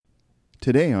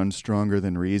Today on Stronger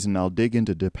Than Reason, I'll dig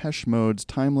into Depeche Mode's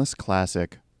timeless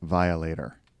classic,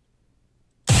 Violator.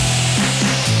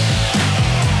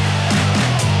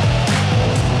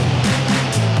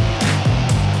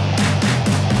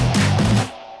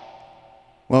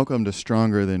 Welcome to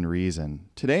Stronger Than Reason.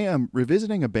 Today I'm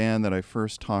revisiting a band that I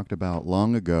first talked about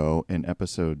long ago in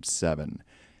episode 7.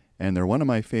 And they're one of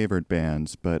my favorite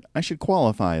bands, but I should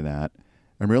qualify that.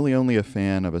 I'm really only a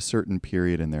fan of a certain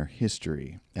period in their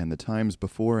history, and the times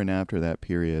before and after that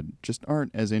period just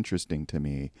aren't as interesting to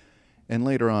me. And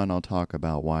later on I'll talk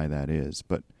about why that is.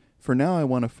 But for now I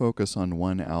want to focus on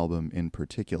one album in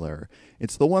particular.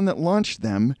 It's the one that launched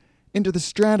them into the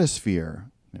stratosphere.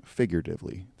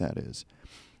 Figuratively, that is.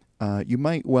 You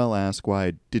might well ask why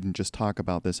I didn't just talk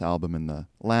about this album in the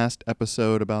last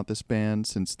episode about this band,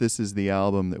 since this is the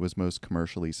album that was most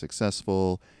commercially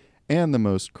successful and the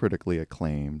most critically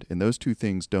acclaimed, and those two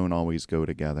things don't always go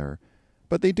together.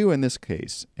 But they do in this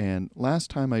case, and last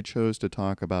time I chose to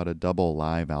talk about a double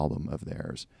live album of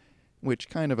theirs, which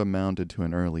kind of amounted to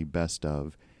an early best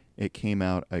of. It came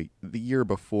out the year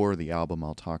before the album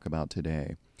I'll talk about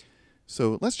today.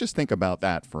 So let's just think about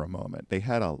that for a moment. They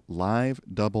had a live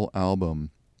double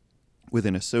album with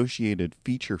an associated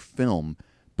feature film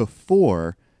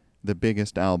before the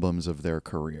biggest albums of their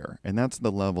career. And that's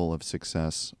the level of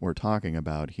success we're talking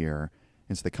about here.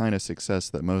 It's the kind of success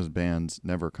that most bands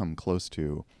never come close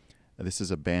to. This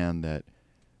is a band that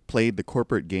played the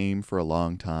corporate game for a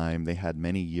long time. They had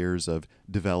many years of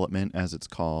development, as it's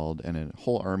called, and a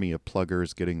whole army of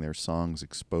pluggers getting their songs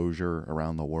exposure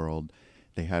around the world.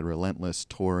 They had relentless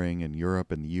touring in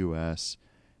Europe and the U.S.,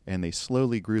 and they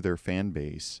slowly grew their fan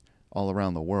base all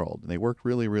around the world. They worked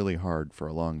really, really hard for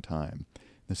a long time.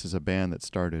 This is a band that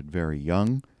started very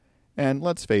young, and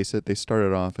let's face it, they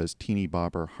started off as teeny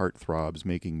bopper heartthrobs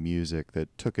making music that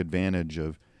took advantage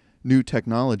of new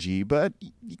technology, but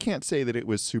you can't say that it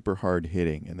was super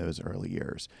hard-hitting in those early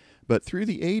years. But through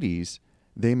the 80s,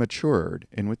 they matured,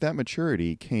 and with that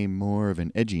maturity came more of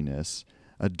an edginess,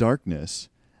 a darkness,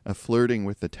 a flirting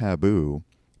with the taboo,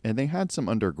 and they had some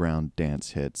underground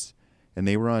dance hits, and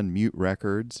they were on Mute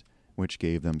Records, which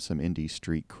gave them some indie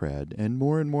street cred, and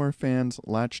more fans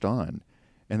latched on.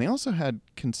 And they also had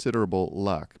considerable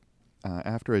luck.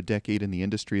 After a decade in the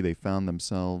industry, they found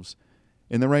themselves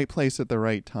in the right place at the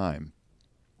right time.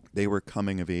 They were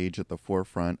coming of age at the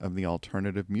forefront of the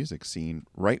alternative music scene,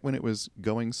 right when it was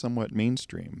going somewhat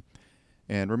mainstream.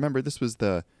 And remember, this was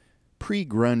the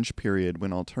pre-grunge period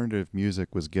when alternative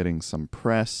music was getting some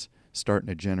press, starting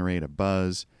to generate a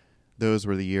buzz. Those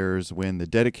were the years when the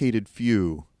dedicated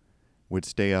few would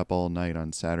stay up all night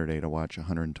on Saturday to watch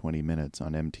 120 Minutes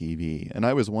on MTV. And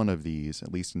I was one of these,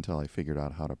 at least until I figured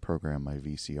out how to program my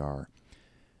VCR.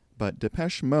 But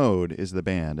Depeche Mode is the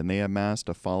band, and they amassed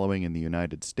a following in the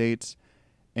United States.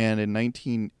 And in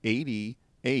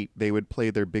 1988, they would play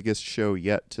their biggest show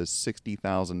yet to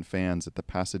 60,000 fans at the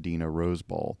Pasadena Rose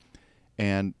Bowl.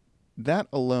 And that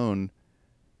alone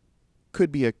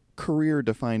could be a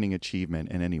career-defining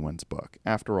achievement in anyone's book.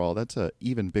 After all, that's an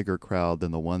even bigger crowd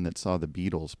than the one that saw the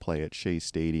Beatles play at Shea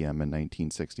Stadium in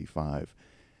 1965.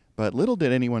 But little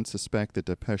did anyone suspect that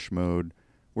Depeche Mode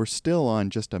were still on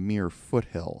just a mere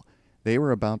foothill. They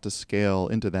were about to scale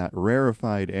into that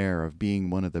rarefied air of being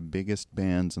one of the biggest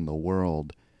bands in the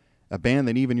world, a band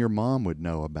that even your mom would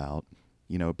know about.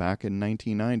 You know, back in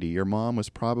 1990, your mom was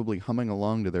probably humming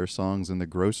along to their songs in the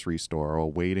grocery store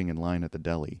while waiting in line at the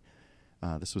deli.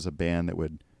 This was a band that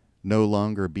would no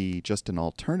longer be just an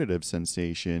alternative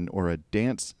sensation or a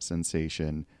dance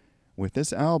sensation. With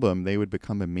this album, they would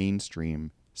become a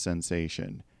mainstream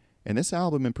sensation. And this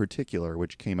album in particular,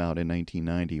 which came out in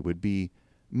 1990, would be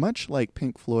much like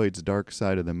Pink Floyd's Dark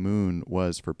Side of the Moon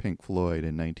was for Pink Floyd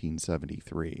in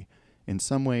 1973. In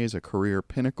some ways, a career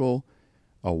pinnacle,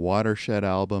 a watershed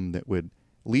album that would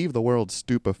leave the world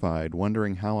stupefied,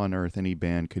 wondering how on earth any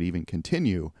band could even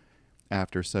continue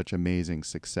after such amazing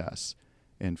success.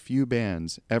 And few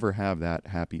bands ever have that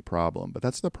happy problem. But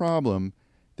that's the problem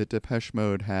that Depeche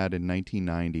Mode had in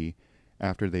 1990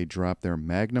 after they dropped their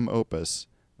magnum opus,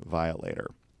 Violator.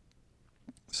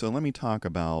 So let me talk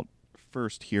about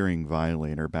first hearing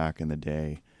Violator back in the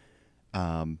day.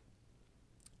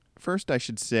 First, I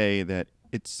should say that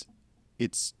it's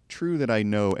true that I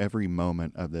know every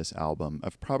moment of this album.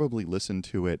 I've probably listened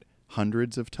to it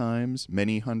hundreds of times,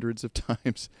 many hundreds of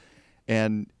times.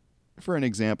 And for an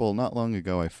example, not long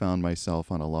ago I found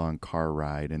myself on a long car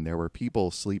ride, and there were people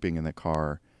sleeping in the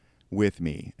car with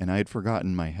me, and I had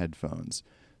forgotten my headphones.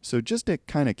 So just to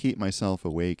kind of keep myself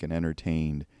awake and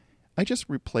entertained, I just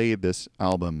replayed this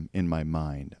album in my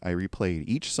mind. I replayed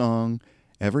each song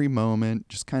every moment,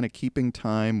 just kind of keeping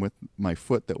time with my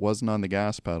foot that wasn't on the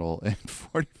gas pedal. And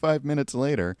 45 minutes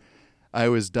later, I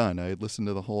was done. I had listened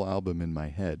to the whole album in my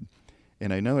head.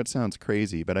 And I know it sounds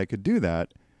crazy, but I could do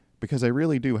that because I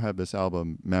really do have this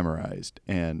album memorized.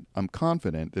 And I'm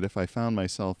confident that if I found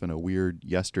myself in a weird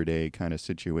yesterday kind of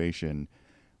situation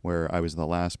where I was the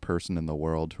last person in the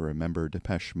world to remember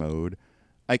Depeche Mode,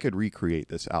 I could recreate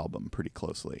this album pretty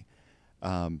closely.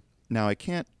 Now, I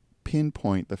can't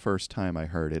pinpoint the first time I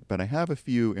heard it, but I have a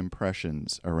few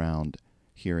impressions around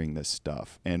hearing this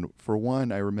stuff. And for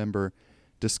one, I remember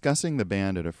discussing the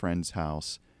band at a friend's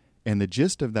house, and the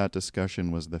gist of that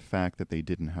discussion was the fact that they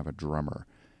didn't have a drummer.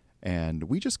 And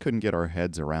we just couldn't get our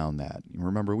heads around that.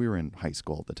 Remember, we were in high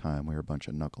school at the time. We were a bunch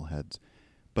of knuckleheads.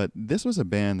 But this was a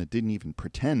band that didn't even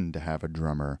pretend to have a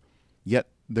drummer, yet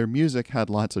their music had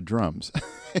lots of drums.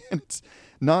 And it's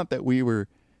not that we were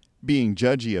being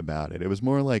judgy about it. It was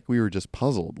more like we were just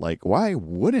puzzled. Like, why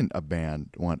wouldn't a band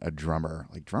want a drummer?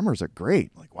 Like, drummers are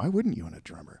great. Like, why wouldn't you want a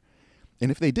drummer? And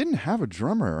if they didn't have a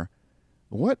drummer,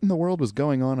 what in the world was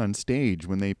going on stage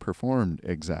when they performed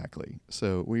exactly?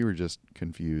 So we were just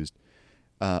confused.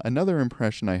 Another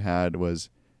impression I had was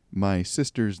my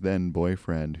sister's then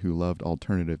boyfriend, who loved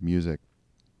alternative music,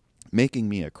 making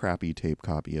me a crappy tape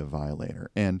copy of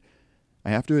Violator. And I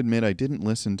have to admit, I didn't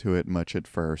listen to it much at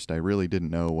first. I really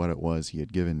didn't know what it was he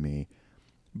had given me.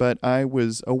 But I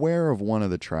was aware of one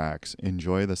of the tracks,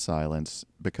 Enjoy the Silence,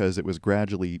 because it was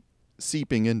gradually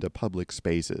seeping into public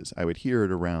spaces. I would hear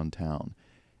it around town.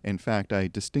 In fact, I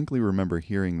distinctly remember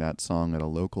hearing that song at a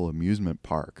local amusement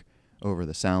park over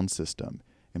the sound system.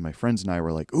 And my friends and I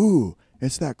were like, ooh,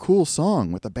 it's that cool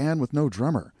song with a band with no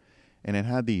drummer. And it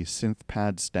had these synth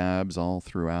pad stabs all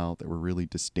throughout that were really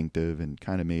distinctive and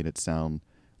kind of made it sound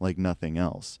like nothing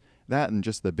else. That and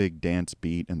just the big dance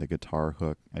beat and the guitar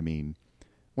hook. I mean,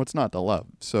 what's not to love?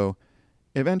 So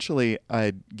eventually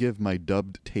I'd give my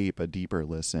dubbed tape a deeper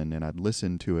listen, and I'd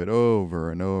listen to it over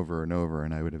and over and over,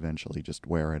 and I would eventually just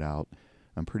wear it out.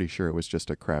 I'm pretty sure it was just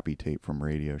a crappy tape from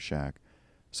Radio Shack.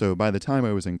 So by the time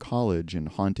I was in college and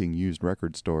haunting used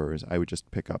record stores, I would just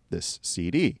pick up this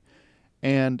CD.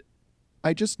 And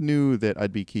I just knew that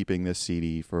I'd be keeping this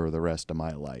CD for the rest of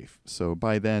my life. So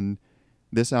by then,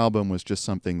 this album was just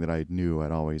something that I knew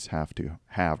I'd always have to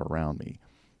have around me.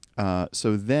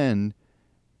 So then,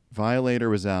 Violator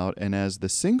was out, and as the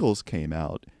singles came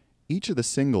out, each of the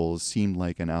singles seemed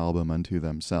like an album unto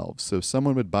themselves. So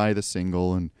someone would buy the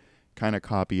single and kind of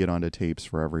copy it onto tapes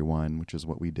for everyone, which is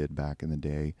what we did back in the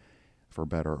day, for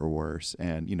better or worse.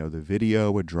 And, you know, the video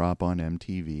would drop on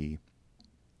MTV.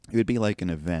 It would be like an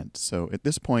event. So at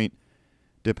this point,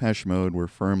 Depeche Mode were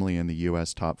firmly in the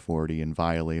U.S. top 40, and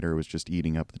Violator was just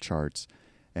eating up the charts.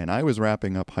 And I was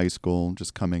wrapping up high school,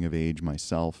 just coming of age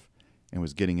myself, and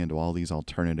was getting into all these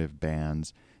alternative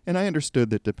bands. And I understood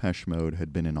that Depeche Mode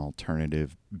had been an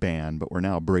alternative band, but were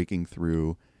now breaking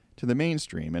through to the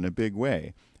mainstream in a big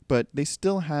way. But they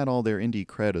still had all their indie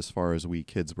cred as far as we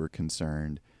kids were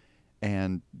concerned.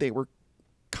 And they were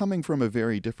coming from a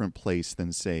very different place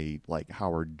than, say, like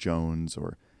Howard Jones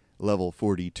or Level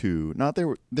 42. Not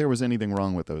there was anything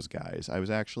wrong with those guys. I was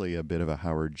actually a bit of a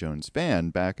Howard Jones fan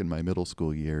back in my middle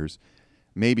school years,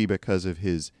 maybe because of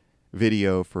his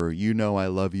video for You Know I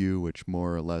Love You, which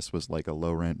more or less was like a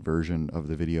low-rent version of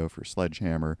the video for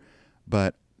Sledgehammer,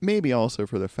 but maybe also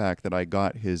for the fact that I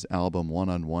got his album One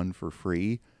on One for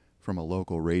free from a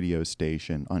local radio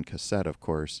station, on cassette, of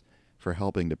course, for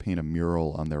helping to paint a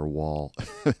mural on their wall.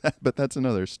 But that's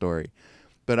another story.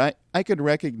 But I could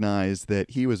recognize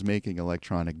that he was making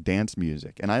electronic dance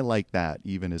music, and I liked that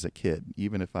even as a kid,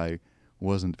 even if I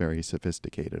wasn't very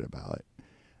sophisticated about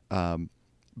it.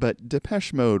 But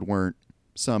Depeche Mode weren't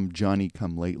some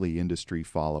Johnny-come-lately industry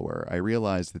follower. I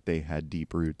realized that they had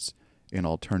deep roots in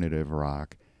alternative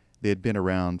rock. They had been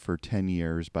around for 10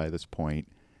 years by this point.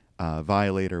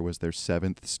 Violator was their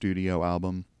 7th studio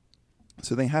album.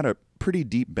 So they had a pretty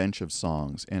deep bench of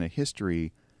songs and a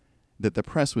history that the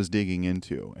press was digging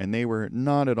into. And they were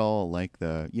not at all like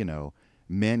the,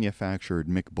 manufactured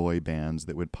McBoy bands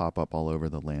that would pop up all over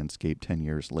the landscape 10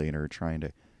 years later trying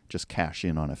to just cash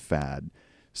in on a fad.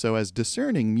 So as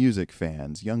discerning music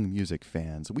fans, young music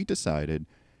fans, we decided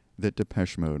that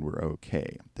Depeche Mode were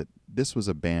okay, that this was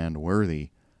a band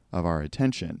worthy of our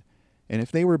attention. And if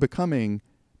they were becoming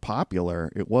popular,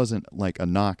 it wasn't like a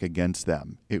knock against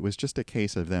them. It was just a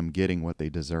case of them getting what they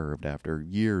deserved after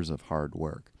years of hard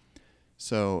work.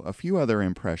 So a few other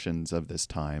impressions of this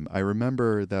time. I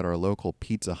remember that our local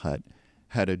Pizza Hut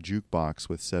had a jukebox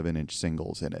with 7-inch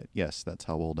singles in it. Yes, that's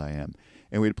how old I am.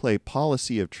 And we'd play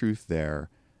Policy of Truth there,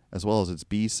 as well as its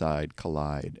B-side,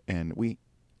 Collide. And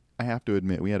I have to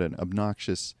admit, we had an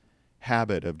obnoxious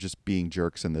habit of just being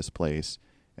jerks in this place,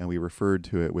 and we referred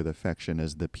to it with affection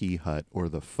as the Pea Hut or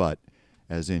the Fut,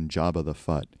 as in Jabba the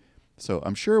Fut. So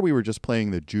I'm sure we were just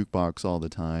playing the jukebox all the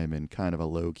time in kind of a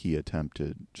low-key attempt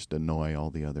to just annoy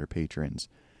all the other patrons.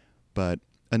 But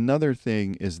another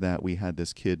thing is that we had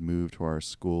this kid move to our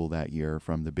school that year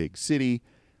from the big city.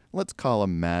 Let's call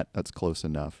him Matt. That's close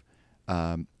enough.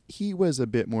 He was a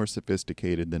bit more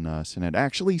sophisticated than us and had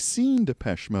actually seen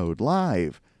Depeche Mode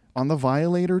live on the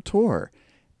Violator tour.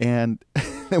 And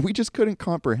we just couldn't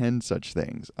comprehend such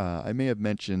things. I may have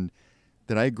mentioned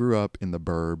that I grew up in the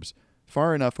burbs,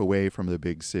 far enough away from the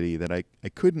big city that I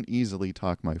couldn't easily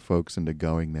talk my folks into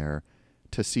going there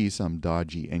to see some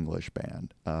dodgy English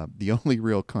band. The only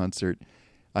real concert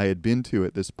I had been to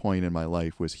at this point in my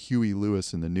life was Huey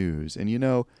Lewis and the News. And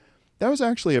that was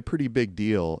actually a pretty big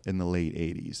deal in the late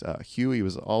 80s. Huey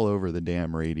was all over the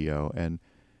damn radio, and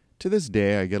to this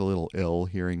day I get a little ill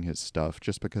hearing his stuff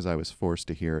just because I was forced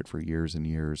to hear it for years and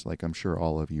years, like I'm sure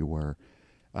all of you were.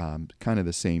 Kind of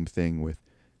the same thing with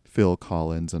Phil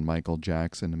Collins and Michael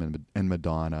Jackson and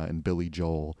Madonna and Billy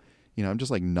Joel. I'm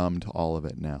just like numb to all of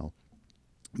it now.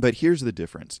 But here's the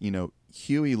difference.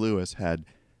 Huey Lewis had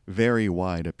very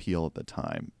wide appeal at the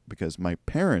time because my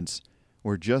parents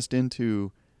were just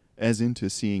into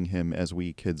seeing him as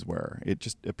we kids were. It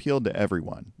just appealed to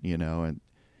everyone, and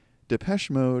Depeche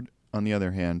Mode, on the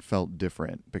other hand, felt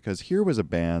different because here was a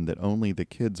band that only the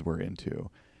kids were into,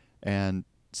 and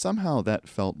somehow that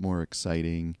felt more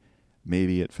exciting.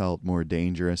 Maybe it felt more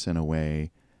dangerous in a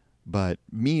way, but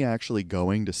me actually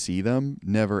going to see them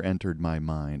never entered my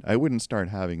mind. I wouldn't start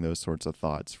having those sorts of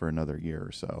thoughts for another year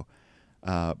or so.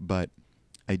 But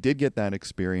I did get that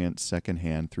experience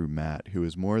secondhand through Matt, who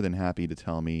was more than happy to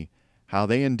tell me how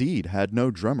they indeed had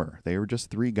no drummer. They were just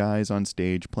three guys on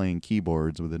stage playing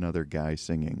keyboards with another guy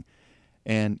singing.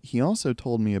 And he also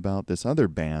told me about this other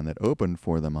band that opened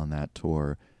for them on that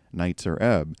tour, Nights Are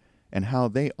Ebb, and how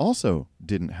they also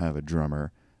didn't have a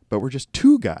drummer, but were just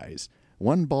two guys,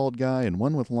 one bald guy and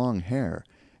one with long hair.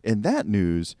 And that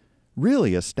news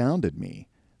really astounded me.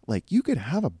 Like, you could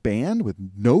have a band with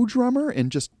no drummer and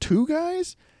just two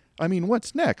guys? I mean,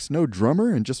 what's next? No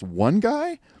drummer and just one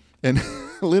guy? And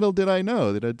little did I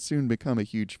know that I'd soon become a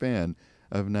huge fan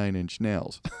of Nine Inch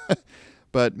Nails.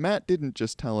 But Matt didn't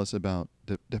just tell us about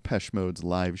Depeche Mode's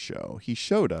live show. He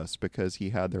showed us because he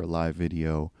had their live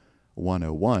video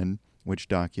 101, which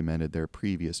documented their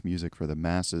previous Music for the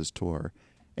Masses tour,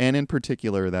 and in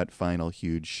particular that final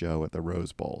huge show at the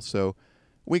Rose Bowl. So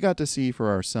we got to see for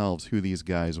ourselves who these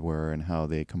guys were and how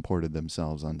they comported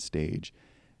themselves on stage.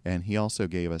 And he also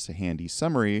gave us a handy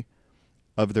summary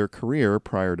of their career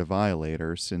prior to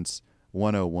Violator, since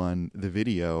 101 the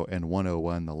video and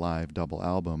 101 the live double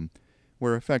album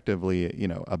were effectively,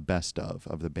 a best of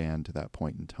the band to that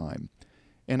point in time.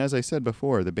 And as I said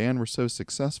before, the band were so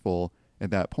successful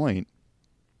at that point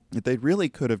that they really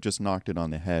could have just knocked it on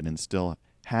the head and still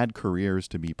had careers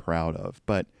to be proud of.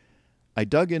 But I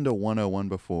dug into 101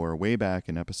 before, way back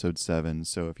in episode 7,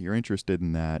 so if you're interested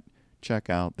in that, check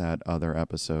out that other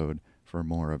episode for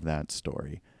more of that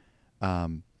story.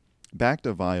 Back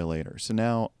to Violator. So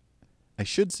now, I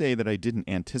should say that I didn't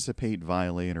anticipate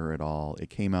Violator at all.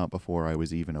 It came out before I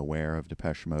was even aware of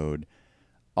Depeche Mode.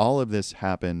 All of this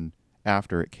happened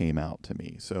after it came out to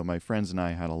me. So my friends and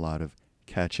I had a lot of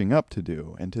catching up to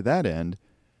do. And to that end,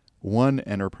 one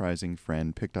enterprising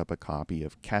friend picked up a copy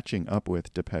of Catching Up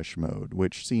with Depeche Mode,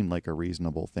 which seemed like a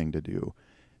reasonable thing to do.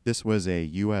 This was a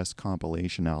U.S.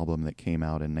 compilation album that came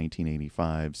out in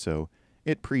 1985, so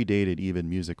it predated even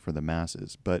Music for the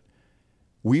Masses. But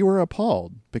we were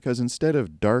appalled because instead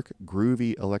of dark,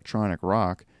 groovy electronic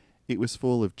rock, it was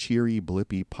full of cheery,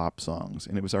 blippy pop songs,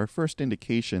 and it was our first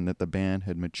indication that the band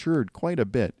had matured quite a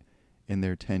bit in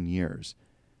their 10 years,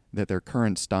 that their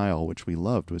current style, which we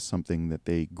loved, was something that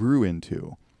they grew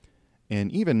into.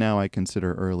 And even now I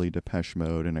consider early Depeche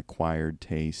Mode an acquired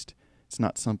taste. It's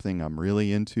not something I'm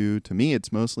really into. To me,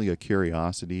 it's mostly a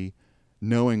curiosity,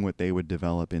 knowing what they would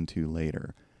develop into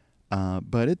later.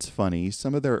 But it's funny,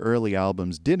 some of their early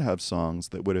albums did have songs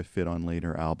that would have fit on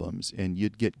later albums, and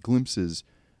you'd get glimpses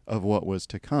of what was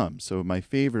to come. So my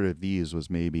favorite of these was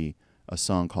maybe a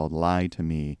song called Lie to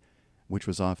Me, which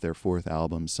was off their fourth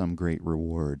album, Some Great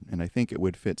Reward. And I think it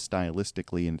would fit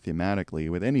stylistically and thematically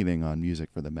with anything on Music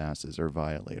for the Masses or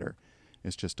Violator.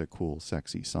 It's just a cool,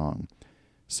 sexy song.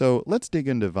 So let's dig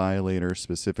into Violator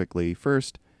specifically.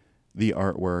 First, the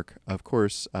artwork. Of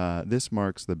course, this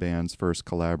marks the band's first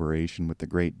collaboration with the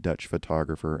great Dutch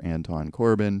photographer Anton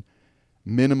Corbijn.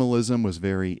 Minimalism was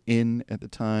very in at the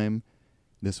time.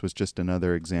 This was just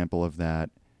another example of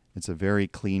that. It's a very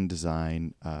clean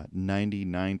design.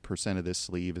 99% of this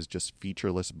sleeve is just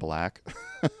featureless black.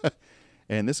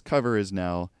 And this cover is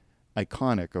now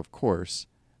iconic, of course.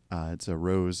 It's a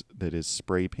rose that is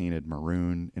spray painted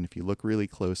maroon. And if you look really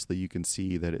closely, you can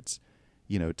see that it's,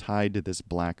 tied to this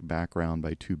black background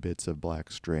by 2 bits of black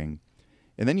string.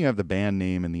 And then you have the band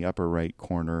name in the upper right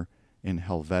corner in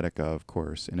Helvetica, of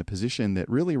course, in a position that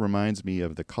really reminds me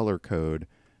of the color code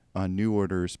on New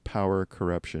Order's Power,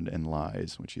 Corruption, and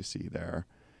Lies, which you see there.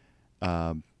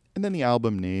 And then the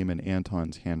album name and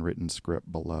Anton's handwritten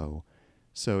script below.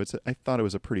 So I thought it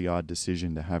was a pretty odd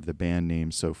decision to have the band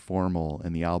name so formal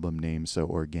and the album name so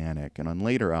organic. And on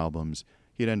later albums,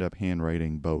 he'd end up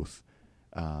handwriting both.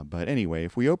 But anyway,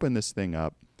 if we open this thing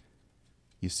up,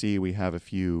 you see we have a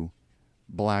few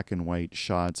black and white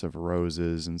shots of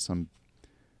roses and some,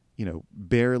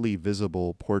 barely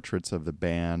visible portraits of the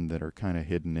band that are kind of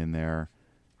hidden in there.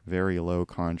 Very low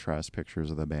contrast pictures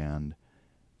of the band.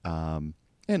 And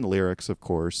lyrics, of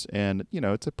course. And,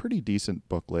 it's a pretty decent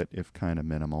booklet, if kind of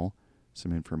minimal.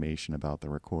 Some information about the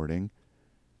recording.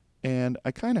 And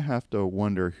I kind of have to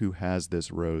wonder who has this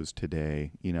rose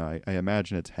today. I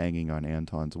imagine it's hanging on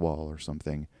Anton's wall or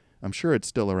something. I'm sure it's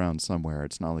still around somewhere.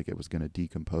 It's not like it was going to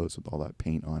decompose with all that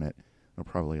paint on it. It'll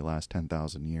probably last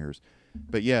 10,000 years.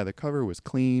 But yeah, the cover was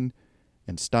clean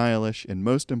and stylish and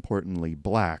most importantly,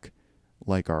 black,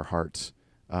 like our hearts.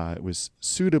 It was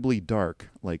suitably dark,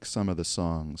 like some of the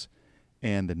songs.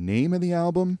 And the name of the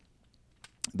album,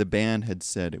 the band had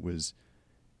said it was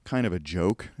kind of a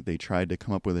joke. They tried to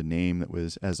come up with a name that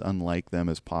was as unlike them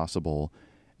as possible.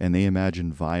 And they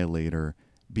imagined Violator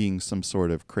being some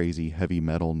sort of crazy heavy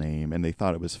metal name. And they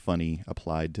thought it was funny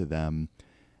applied to them.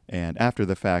 And after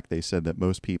the fact, they said that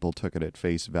most people took it at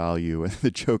face value. And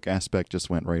the joke aspect just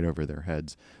went right over their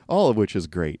heads. All of which is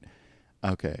great.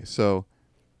 Okay, so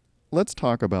let's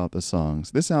talk about the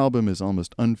songs. This album is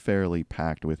almost unfairly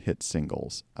packed with hit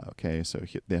singles. Okay, so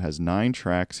it has 9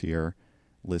 tracks here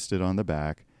listed on the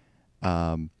back.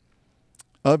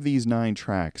 Of these 9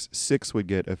 tracks, 6 would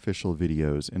get official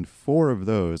videos, and 4 of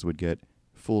those would get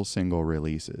full single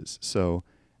releases. So,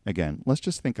 again, let's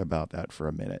just think about that for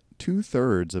a minute.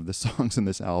 2/3 of the songs in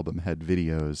this album had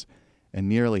videos, and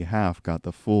nearly half got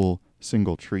the full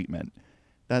single treatment.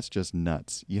 That's just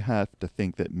nuts. You have to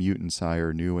think that Mute and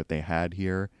Sire knew what they had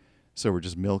here, so we're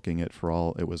just milking it for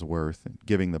all it was worth and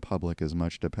giving the public as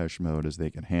much Depeche Mode as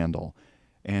they could handle.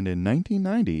 And in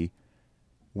 1990,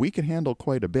 we could handle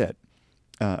quite a bit.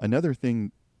 Another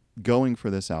thing going for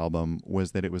this album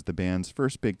was that it was the band's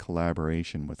first big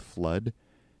collaboration with Flood,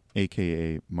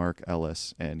 a.k.a. Mark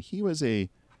Ellis, and he was a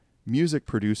music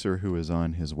producer who was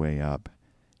on his way up.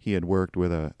 He had worked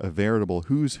with a veritable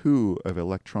who's who of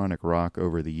electronic rock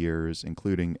over the years,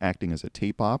 including acting as a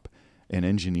tape op, an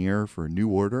engineer for New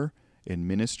Order and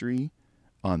Ministry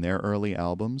on their early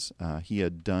albums. He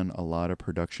had done a lot of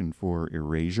production for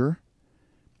Erasure.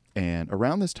 And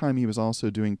around this time, he was also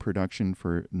doing production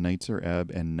for Nitzer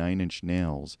Ebb and 9 Inch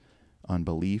Nails on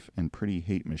Belief and Pretty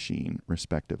Hate Machine,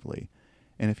 respectively.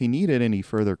 And if he needed any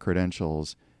further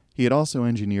credentials, he had also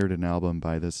engineered an album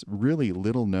by this really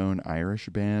little-known Irish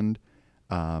band.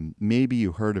 Maybe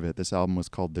you heard of it. This album was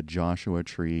called The Joshua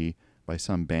Tree by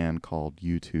some band called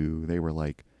U2. They were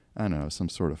like, I don't know, some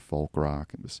sort of folk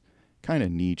rock. It was kind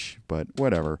of niche, but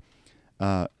whatever.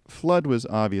 Flood was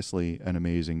obviously an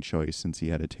amazing choice since he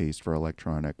had a taste for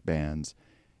electronic bands.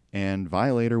 And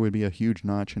Violator would be a huge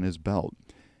notch in his belt.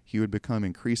 He would become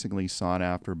increasingly sought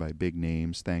after by big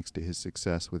names thanks to his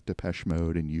success with Depeche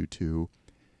Mode and U2.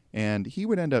 And he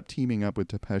would end up teaming up with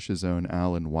Depeche's own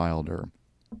Alan Wilder,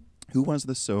 who was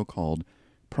the so-called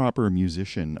proper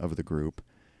musician of the group,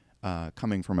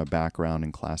 coming from a background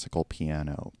in classical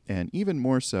piano. And even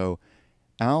more so,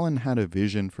 Alan had a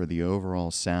vision for the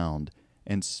overall sound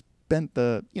and spent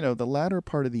the latter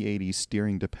part of the 80s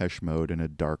steering Depeche Mode in a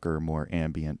darker, more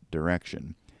ambient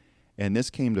direction. And this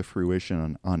came to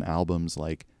fruition on albums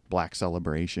like Black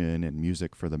Celebration and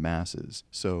Music for the Masses.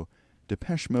 So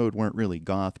Depeche Mode weren't really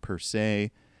goth per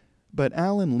se, but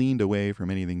Alan leaned away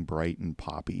from anything bright and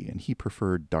poppy, and he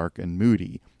preferred dark and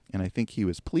moody. And I think he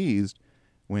was pleased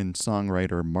when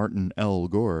songwriter Martin L.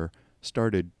 Gore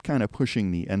started kind of pushing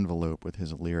the envelope with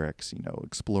his lyrics,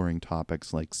 exploring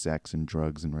topics like sex and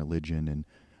drugs and religion and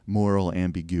moral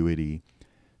ambiguity.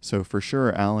 So for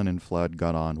sure, Alan and Flood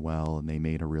got on well, and they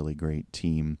made a really great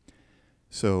team.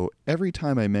 So every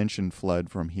time I mention Flood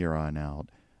from here on out,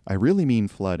 I really mean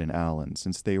Flood and Alan,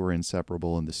 since they were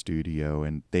inseparable in the studio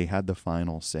and they had the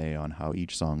final say on how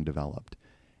each song developed.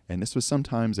 And this was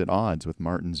sometimes at odds with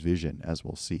Martin's vision, as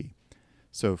we'll see.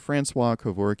 So Francois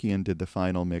Kevorkian did the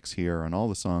final mix here on all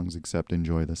the songs except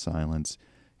Enjoy the Silence.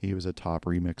 He was a top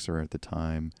remixer at the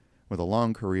time with a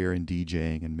long career in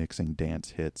DJing and mixing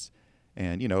dance hits.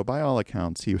 And, by all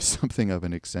accounts, he was something of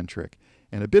an eccentric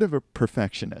and a bit of a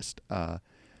perfectionist.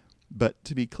 But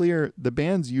to be clear, the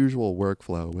band's usual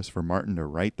workflow was for Martin to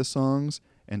write the songs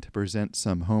and to present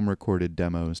some home-recorded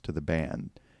demos to the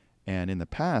band. And in the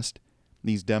past,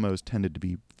 these demos tended to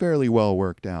be fairly well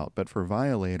worked out, but for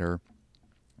Violator,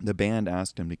 the band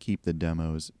asked him to keep the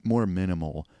demos more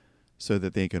minimal so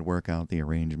that they could work out the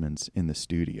arrangements in the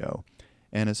studio.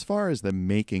 And as far as the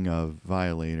making of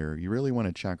Violator, you really want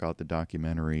to check out the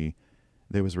documentary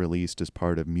that was released as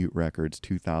part of Mute Records'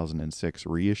 2006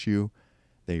 reissue.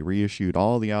 They reissued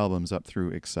all the albums up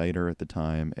through Exciter at the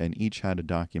time, and each had a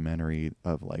documentary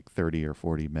of like 30 or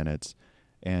 40 minutes.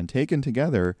 And taken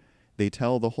together, they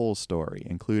tell the whole story,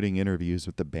 including interviews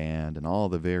with the band and all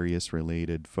the various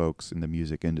related folks in the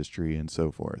music industry and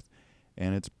so forth.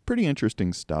 And it's pretty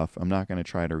interesting stuff. I'm not going to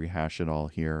try to rehash it all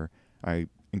here. I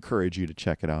encourage you to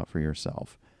check it out for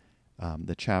yourself.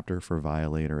 The chapter for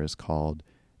Violator is called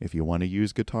 "If You Want to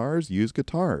Use Guitars,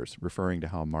 referring to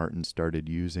how Martin started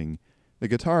using the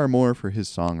guitar more for his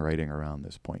songwriting around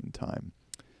this point in time.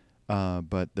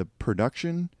 But the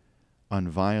production on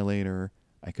Violator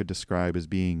I could describe as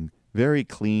being very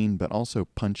clean but also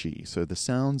punchy. So the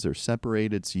sounds are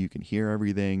separated so you can hear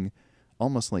everything,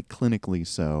 almost like clinically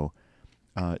so.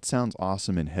 It sounds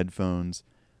awesome in headphones,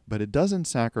 but it doesn't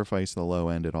sacrifice the low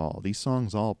end at all. These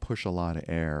songs all push a lot of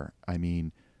air. I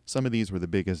mean, some of these were the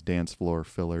biggest dance floor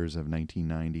fillers of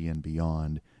 1990 and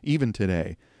beyond, even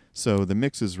today. So the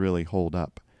mixes really hold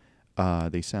up.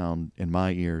 They sound, in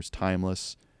my ears,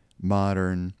 timeless,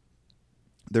 modern.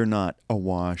 They're not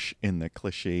awash in the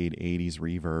cliched 80s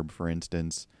reverb, for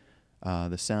instance.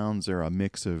 The sounds are a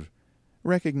mix of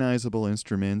recognizable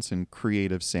instruments and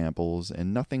creative samples,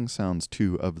 and nothing sounds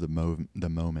too of the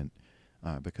moment,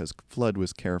 because Flood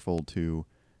was careful to,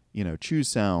 choose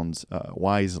sounds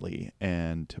wisely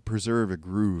and to preserve a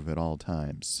groove at all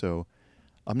times. So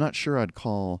I'm not sure I'd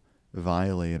call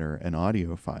Violator an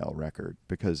audiophile record,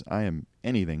 because I am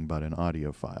anything but an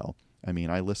audiophile. I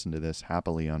mean, I listened to this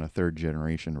happily on a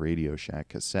third-generation Radio Shack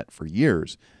cassette for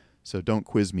years, so don't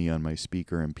quiz me on my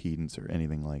speaker impedance or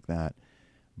anything like that.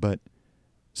 But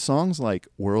songs like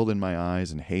World in My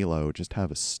Eyes and Halo just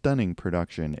have a stunning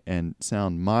production and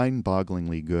sound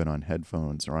mind-bogglingly good on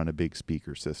headphones or on a big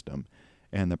speaker system.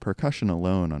 And the percussion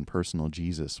alone on Personal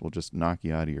Jesus will just knock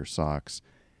you out of your socks.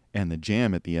 And the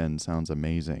jam at the end sounds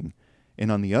amazing.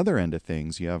 And on the other end of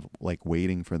things, you have like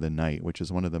Waiting for the Night, which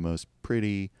is one of the most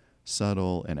pretty,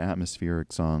 subtle, and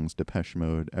atmospheric songs Depeche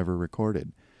Mode ever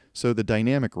recorded. So the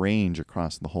dynamic range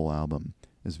across the whole album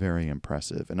is very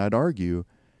impressive. And I'd argue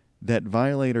that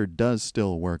Violator does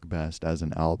still work best as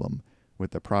an album,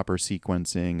 with the proper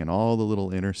sequencing and all the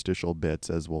little interstitial bits,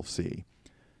 as we'll see.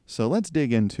 So let's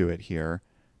dig into it here,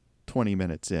 20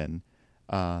 minutes in.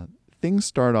 Things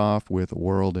start off with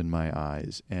World in My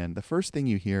Eyes, and the first thing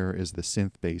you hear is the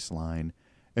synth bass line,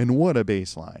 and what a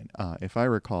bass line. If I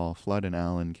recall, Flood and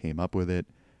Allen came up with it,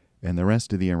 and the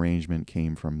rest of the arrangement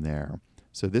came from there.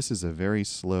 So this is a very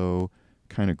slow,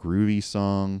 kind of groovy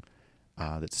song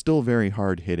that's still very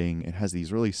hard-hitting. It has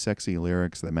these really sexy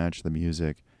lyrics that match the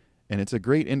music, and it's a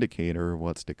great indicator of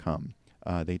what's to come.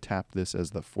 They tapped this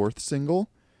as the fourth single.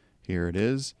 Here it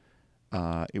is.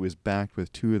 It was backed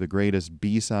with two of the greatest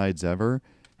B-sides ever,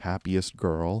 Happiest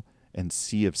Girl and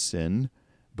Sea of Sin,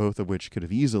 both of which could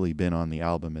have easily been on the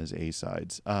album as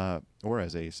A-sides, or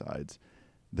as A-sides.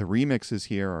 The remixes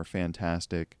here are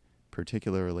fantastic.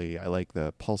 Particularly, I like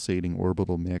the pulsating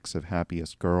orbital mix of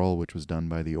Happiest Girl, which was done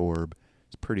by The Orb.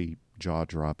 It's pretty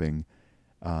jaw-dropping.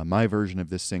 My version of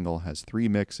this single has 3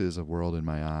 mixes of World in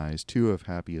My Eyes, 2 of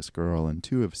Happiest Girl, and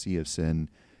 2 of Sea of Sin,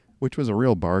 which was a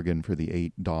real bargain for the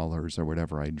 $8 or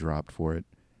whatever I dropped for it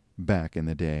back in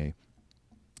the day.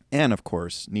 And, of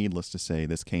course, needless to say,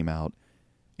 this came out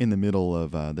in the middle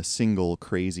of the single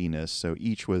craziness, so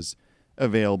each was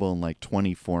available in like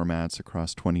 20 formats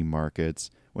across 20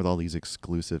 markets with all these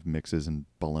exclusive mixes and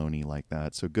baloney like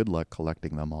that. So good luck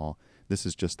collecting them all. This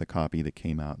is just the copy that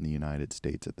came out in the United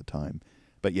States at the time.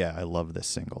 But yeah, I love this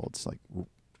single. It's like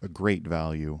a great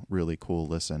value, really cool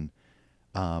listen.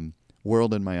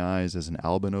 World in My Eyes as an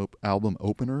album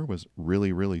opener was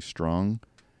really, really strong.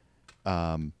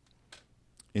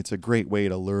 It's a great way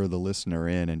to lure the listener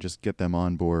in and just get them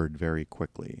on board very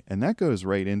quickly. And that goes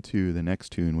right into the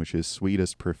next tune, which is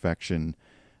Sweetest Perfection.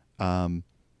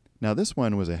 Now, this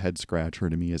one was a head-scratcher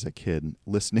to me as a kid,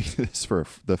 listening to this for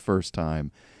the first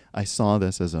time. I saw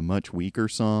this as a much weaker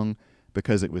song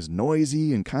because it was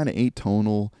noisy and kind of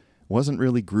atonal, wasn't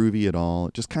really groovy at all.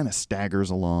 It just kind of staggers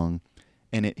along.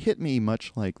 And it hit me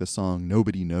much like the song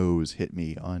Nobody Knows hit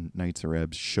me on Nights of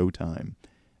Reb's Showtime,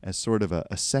 as sort of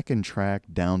a second track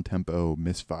down-tempo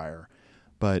misfire.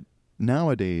 But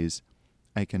nowadays,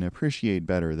 I can appreciate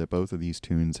better that both of these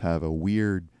tunes have a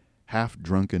weird,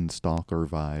 half-drunken stalker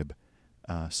vibe.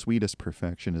 Sweetest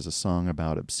Perfection is a song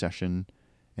about obsession,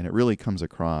 and it really comes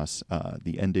across.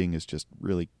 The ending is just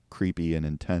really creepy and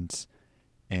intense.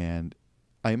 And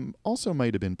I also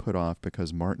might have been put off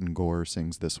because Martin Gore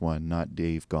sings this one, not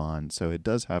Dave Gahan, so it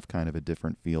does have kind of a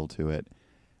different feel to it,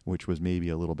 which was maybe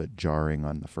a little bit jarring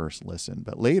on the first listen.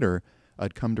 But later,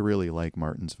 I'd come to really like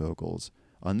Martin's vocals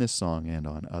on this song and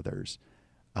on others.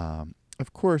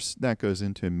 Of course, that goes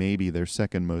into maybe their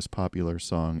second most popular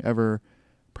song ever,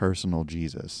 Personal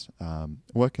Jesus.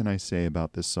 What can I say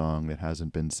about this song that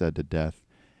hasn't been said to death?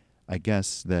 I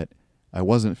guess that I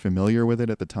wasn't familiar with it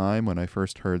at the time when I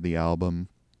first heard the album.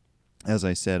 As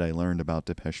I said, I learned about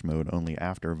Depeche Mode only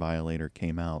after Violator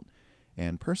came out,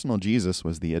 and Personal Jesus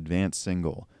was the advanced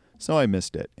single, so I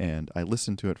missed it, and I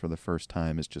listened to it for the first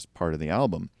time as just part of the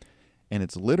album. And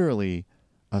it's literally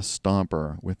a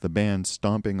stomper, with the band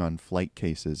stomping on flight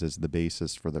cases as the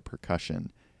basis for the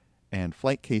percussion. And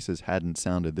flight cases hadn't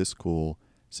sounded this cool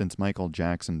since Michael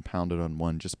Jackson pounded on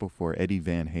one just before Eddie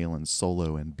Van Halen's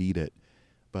solo and Beat It.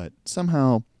 But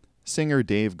somehow, singer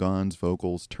Dave Gahan's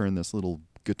vocals turn this little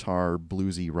guitar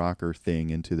bluesy rocker thing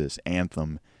into this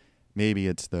anthem. Maybe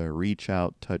it's the reach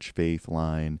out, touch faith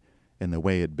line and the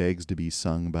way it begs to be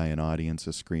sung by an audience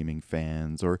of screaming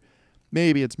fans. Or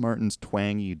maybe it's Martin's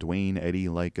twangy Dwayne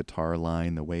Eddy-like guitar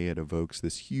line, the way it evokes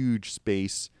this huge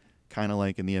space, kind of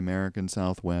like in the American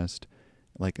Southwest.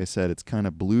 Like I said, it's kind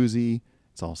of bluesy.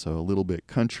 It's also a little bit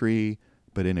country,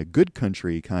 but in a good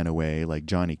country kind of way, like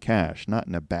Johnny Cash, not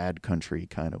in a bad country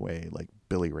kind of way, like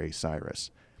Billy Ray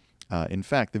Cyrus. In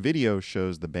fact, the video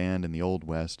shows the band in the Old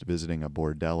West visiting a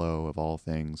bordello of all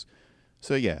things.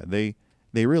 So yeah, they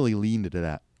really leaned into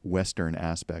that Western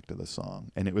aspect of the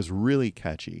song, and it was really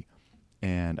catchy.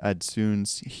 And I'd soon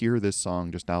hear this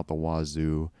song just out the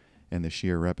wazoo, and the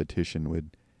sheer repetition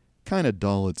would kind of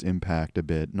dull its impact a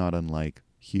bit, not unlike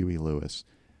Huey Lewis.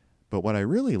 But what I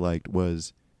really liked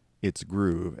was its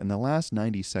groove, and the last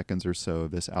 90 seconds or so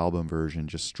of this album version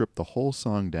just stripped the whole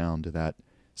song down to that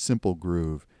simple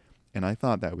groove, and I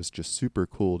thought that was just super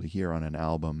cool to hear on an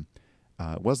album.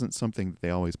 It wasn't something that they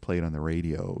always played on the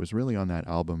radio. It was really on that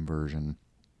album version.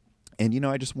 And,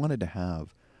 I just wanted to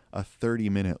have a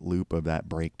 30-minute loop of that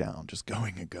breakdown, just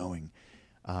going and going.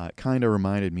 It kind of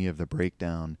reminded me of the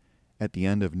breakdown at the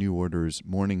end of New Order's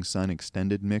Morning Sun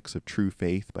extended mix of True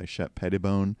Faith by Shep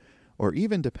Pettibone, or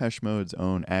even Depeche Mode's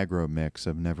own aggro mix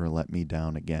of Never Let Me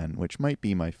Down Again, which might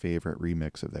be my favorite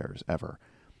remix of theirs ever.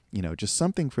 Just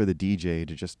something for the DJ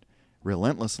to just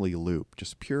relentlessly loop,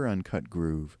 just pure uncut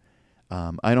groove.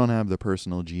 I don't have the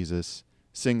Personal Jesus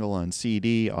single on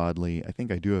CD, oddly. I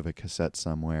think I do have a cassette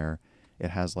somewhere.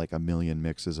 It has like a million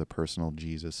mixes of Personal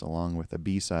Jesus, along with a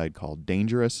B-side called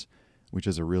Dangerous, which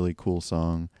is a really cool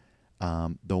song.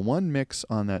 The one mix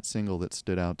on that single that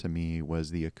stood out to me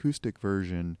was the acoustic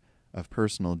version of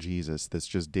Personal Jesus that's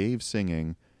just Dave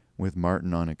singing with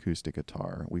Martin on acoustic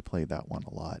guitar. We played that one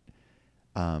a lot.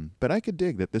 But I could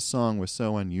dig that this song was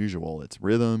so unusual. Its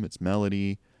rhythm, its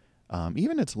melody,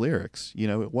 even its lyrics.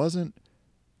 It wasn't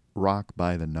rock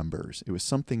by the numbers. It was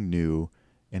something new,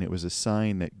 and it was a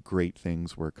sign that great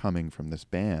things were coming from this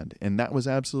band. And that was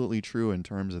absolutely true in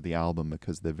terms of the album,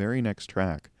 because the very next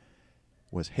track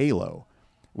was Halo,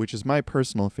 which is my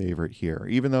personal favorite here,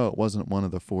 even though it wasn't one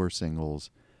of the 4 singles.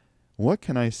 What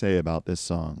can I say about this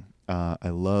song? I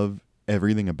love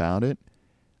everything about it.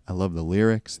 I love the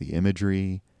lyrics, the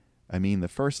imagery. I mean, the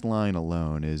first line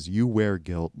alone is, "You wear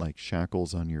guilt like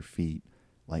shackles on your feet,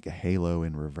 like a halo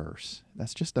in reverse."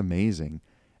 That's just amazing.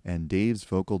 And Dave's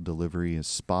vocal delivery is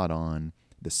spot on.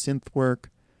 The synth work,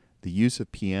 the use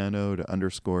of piano to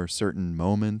underscore certain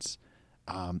moments.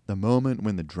 The moment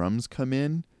when the drums come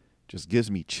in just gives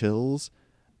me chills.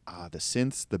 The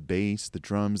synths, the bass, the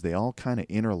drums, they all kind of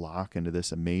interlock into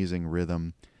this amazing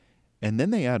rhythm. And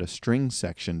then they add a string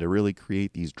section to really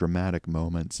create these dramatic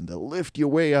moments and to lift you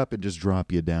way up and just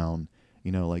drop you down.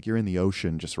 Like you're in the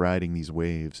ocean just riding these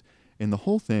waves. And the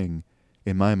whole thing,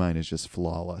 in my mind, is just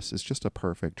flawless. It's just a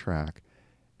perfect track.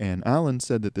 And Alan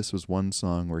said that this was one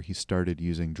song where he started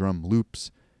using drum loops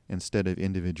instead of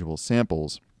individual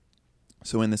samples.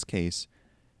 So in this case,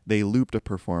 they looped a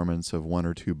performance of 1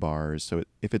 or 2 bars. So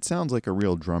if it sounds like a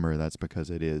real drummer, that's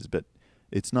because it is. But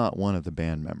it's not one of the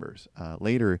band members.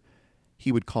 Later,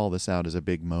 he would call this out as a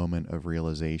big moment of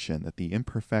realization that the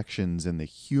imperfections in the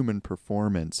human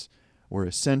performance were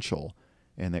essential,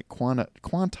 and that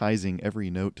quantizing every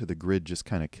note to the grid just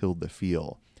kind of killed the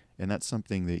feel. And that's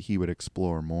something that he would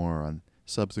explore more on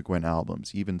subsequent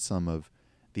albums, even some of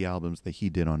the albums that he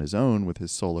did on his own with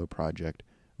his solo project,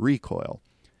 Recoil.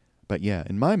 But yeah,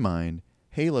 in my mind,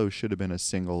 Halo should have been a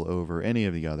single over any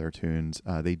of the other tunes.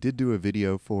 They did do a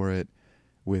video for it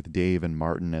with Dave and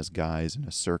Martin as guys in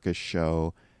a circus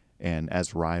show and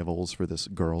as rivals for this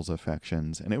girl's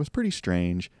affections. And it was pretty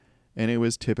strange, and it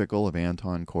was typical of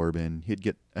Anton Corbijn. He'd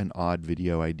get an odd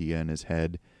video idea in his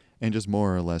head and just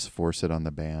more or less force it on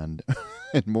the band.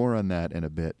 And more on that in a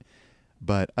bit.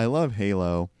 But I love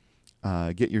Halo.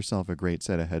 Get yourself a great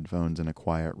set of headphones in a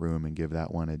quiet room and give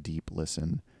that one a deep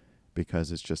listen,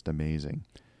 because it's just amazing.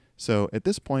 So at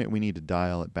this point, we need to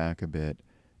dial it back a bit,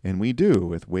 and we do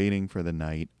with Waiting for the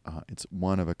Night. It's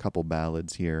one of a couple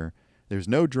ballads here. There's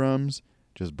no drums,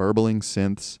 just burbling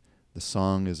synths. The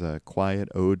song is a quiet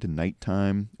ode to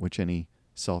nighttime, which any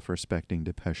self-respecting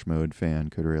Depeche Mode fan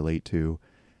could relate to.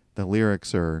 The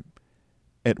lyrics are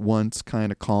at once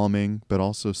kind of calming, but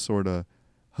also sort of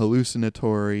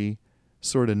hallucinatory,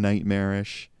 sort of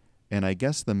nightmarish. And I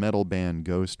guess the metal band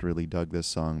Ghost really dug this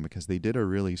song because they did a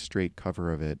really straight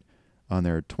cover of it on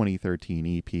their 2013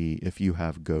 EP, If You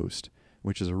Have Ghost,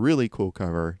 which is a really cool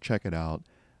cover. Check it out.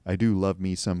 I do love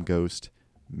me some Ghost.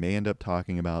 May end up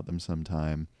talking about them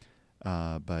sometime.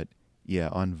 But yeah,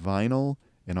 on vinyl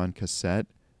and on cassette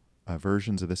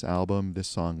versions of this album, this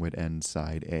song would end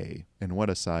side A. And what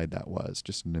a side that was.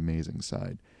 Just an amazing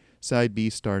side. Side B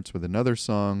starts with another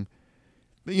song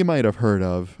that you might have heard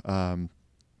of.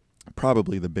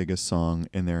 Probably the biggest song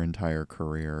in their entire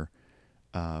career.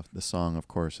 The song, of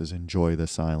course, is Enjoy the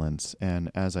Silence. And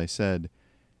as I said,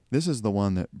 this is the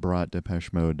one that brought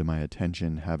Depeche Mode to my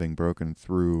attention, having broken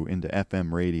through into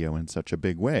FM radio in such a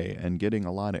big way and getting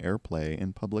a lot of airplay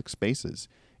in public spaces.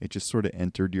 It just sort of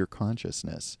entered your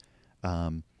consciousness.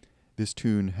 This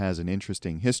tune has an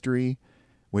interesting history,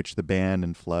 which the band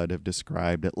and Flood have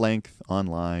described at length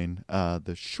online.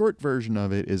 The short version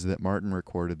of it is that Martin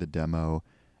recorded the demo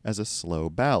as a slow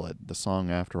ballad. The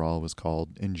song, after all, was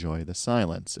called Enjoy the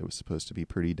Silence. It was supposed to be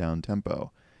pretty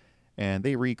down-tempo. And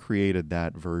they recreated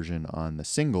that version on the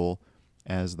single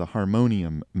as the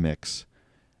harmonium mix.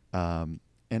 And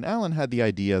Alan had the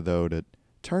idea, though, to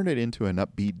turn it into an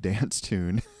upbeat dance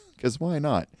tune, because why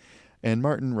not? And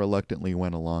Martin reluctantly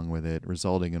went along with it,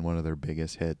 resulting in one of their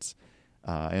biggest hits.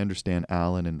 I understand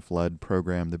Alan and Flood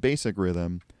programmed the basic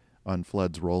rhythm on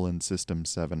Flood's Roland System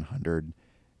 700,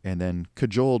 and then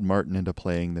cajoled Martin into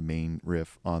playing the main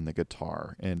riff on the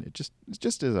guitar. And it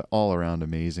just is an all-around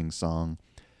amazing song.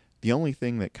 The only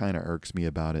thing that kind of irks me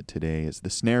about it today is the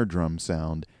snare drum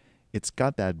sound. It's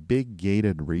got that big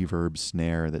gated reverb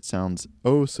snare that sounds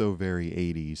oh so very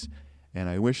 80s, and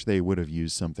I wish they would have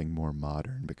used something more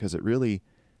modern, because it really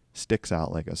sticks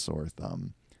out like a sore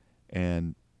thumb.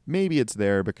 And maybe it's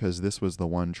there because this was the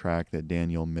one track that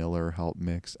Daniel Miller helped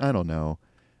mix. I don't know.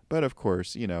 But of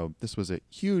course, you know, this was a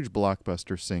huge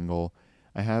blockbuster single.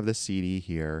 I have the CD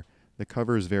here. The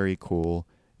cover is very cool.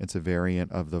 It's a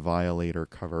variant of the Violator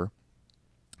cover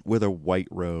with a white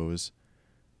rose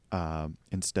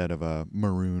instead of a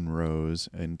maroon rose,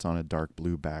 and it's on a dark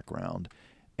blue background.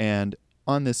 And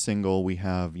on this single, we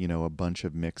have, you know, a bunch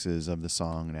of mixes of the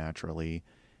song naturally.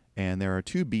 And there are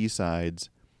two B-sides.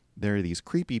 There are these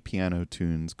creepy piano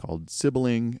tunes called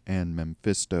Sibling and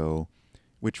Mephisto,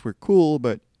 which were cool,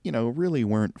 but you know, really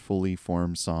weren't fully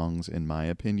formed songs, in my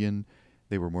opinion.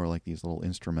 They were more like these little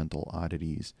instrumental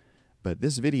oddities. But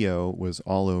this video was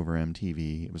all over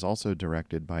MTV. It was also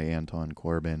directed by Anton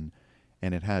Corbijn,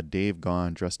 and it had Dave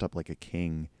Gahan dressed up like a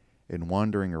king and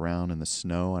wandering around in the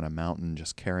snow on a mountain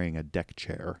just carrying a deck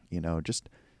chair, you know, just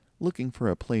looking for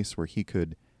a place where he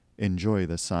could enjoy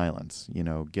the silence, you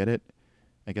know, get it?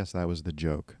 I guess that was the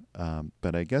joke.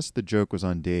 But I guess the joke was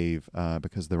on Dave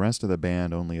because the rest of the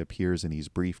band only appears in these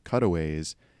brief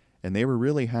cutaways, and they were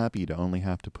really happy to only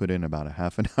have to put in about a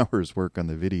half an hour's work on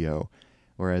the video,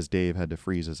 whereas Dave had to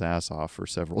freeze his ass off for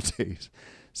several days.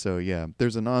 So yeah,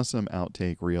 there's an awesome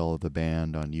outtake reel of the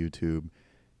band on YouTube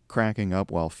cracking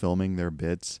up while filming their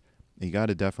bits. You got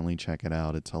to definitely check it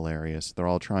out. It's hilarious. They're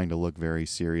all trying to look very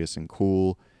serious and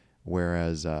cool,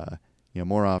 whereas you know,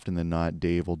 more often than not,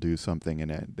 Dave will do something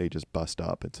and they just bust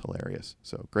up. It's hilarious.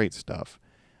 So great stuff.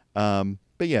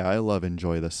 But yeah, I love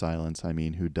Enjoy the Silence. I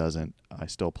mean, who doesn't? I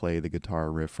still play the guitar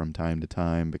riff from time to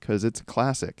time because it's a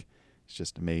classic. It's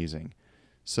just amazing.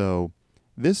 So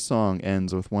this song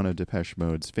ends with one of Depeche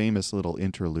Mode's famous little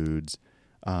interludes.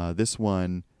 This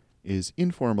one is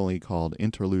informally called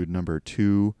Interlude Number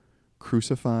 2,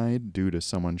 Crucified, due to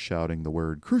someone shouting the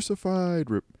word crucified.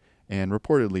 And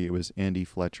reportedly, it was Andy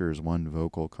Fletcher's one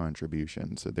vocal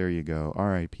contribution. So there you go.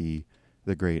 R.I.P.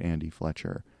 the great Andy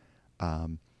Fletcher.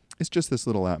 It's just this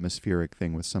little atmospheric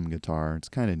thing with some guitar. It's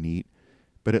kind of neat.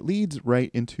 But it leads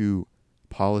right into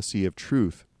Policy of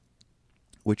Truth,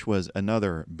 which was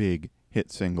another big hit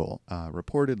single.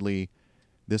 Reportedly,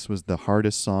 this was the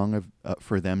hardest song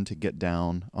for them to get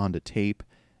down onto tape.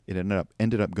 It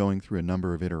ended up going through a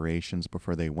number of iterations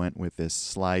before they went with this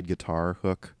slide guitar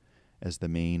hook as the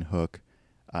main hook.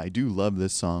 I do love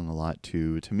this song a lot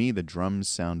too. To me, the drums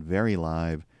sound very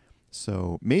live,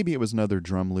 so maybe it was another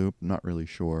drum loop, not really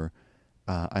sure.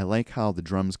 I like how the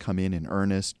drums come in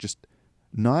earnest, just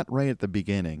not right at the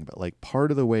beginning, but like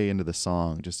part of the way into the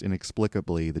song, just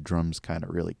inexplicably, the drums kind of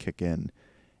really kick in.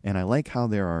 And I like how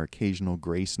there are occasional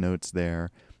grace notes there.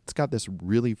 It's got this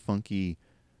really funky,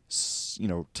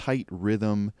 tight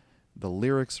rhythm. The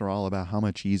lyrics are all about how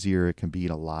much easier it can be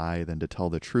to lie than to tell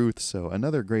the truth. So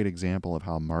another great example of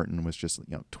how Martin was just,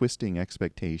 twisting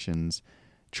expectations,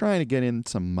 trying to get in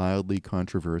some mildly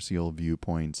controversial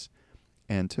viewpoints.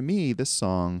 And to me, this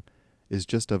song is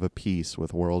just of a piece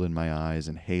with World in My Eyes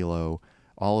and Halo.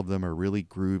 All of them are really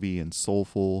groovy and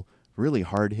soulful, really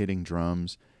hard-hitting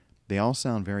drums. They all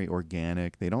sound very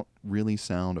organic. They don't really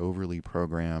sound overly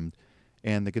programmed.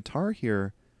 And the guitar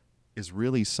here is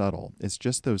really subtle. It's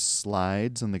just those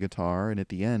slides on the guitar, and at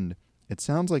the end, it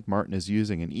sounds like Martin is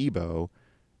using an EBow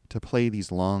to play these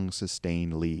long,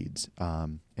 sustained leads.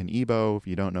 An EBow, if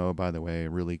you don't know, by the way, a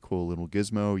really cool little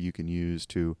gizmo you can use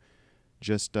to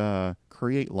just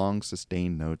create long,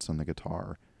 sustained notes on the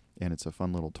guitar, and it's a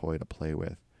fun little toy to play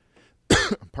with.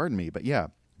 Pardon me, but yeah,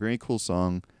 very cool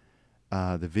song.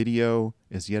 The video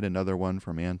is yet another one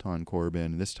from Anton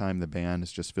Corbijn. This time the band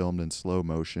is just filmed in slow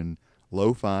motion,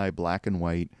 lo-fi, black and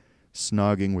white,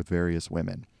 snogging with various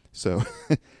women. So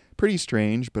pretty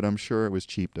strange, but I'm sure it was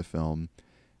cheap to film.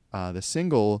 The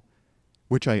single,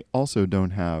 which I also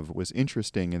don't have, was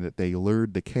interesting in that they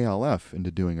lured the KLF into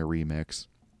doing a remix.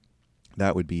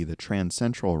 That would be the Trans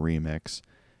Central remix.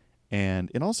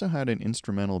 And it also had an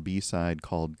instrumental B-side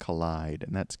called Collide,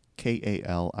 and that's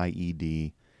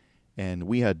K-A-L-I-E-D. And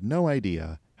we had no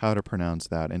idea how to pronounce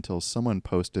that until someone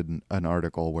posted an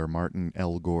article where Martin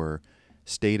L. Gore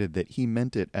stated that he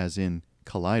meant it as in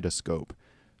kaleidoscope.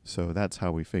 So that's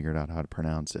how we figured out how to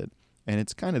pronounce it. And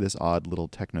it's kind of this odd little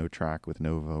techno track with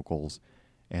no vocals.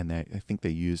 And I think they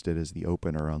used it as the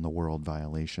opener on the World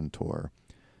Violation tour.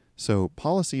 So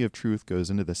Policy of Truth goes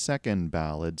into the second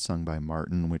ballad sung by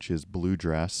Martin, which is Blue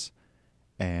Dress.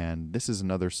 And this is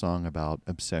another song about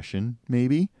obsession,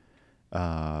 maybe.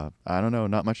 I don't know,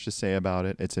 not much to say about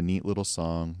it. It's a neat little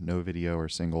song, no video or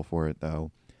single for it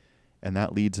though. And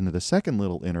that leads into the second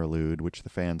little interlude, which the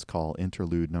fans call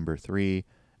Interlude number 3.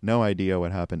 No idea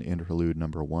what happened to Interlude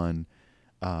number 1,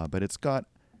 but it's got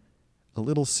a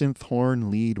little synth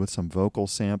horn lead with some vocal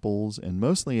samples, and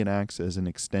mostly it acts as an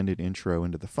extended intro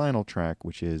into the final track,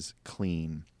 which is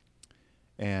Clean.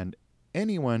 And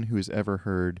anyone who's ever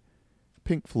heard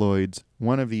Pink Floyd's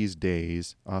One of These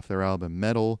Days off their album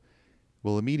Metal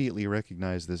will immediately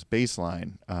recognize this bass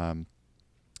line.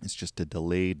 It's just a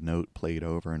delayed note played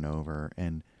over and over,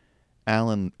 and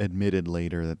Alan admitted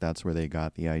later that that's where they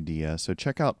got the idea. So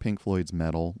check out Pink Floyd's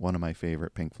Metal, one of my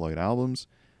favorite Pink Floyd albums.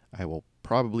 I will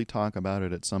probably talk about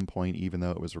it at some point, even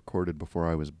though it was recorded before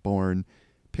I was born.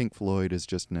 Pink Floyd is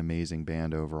just an amazing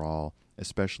band overall,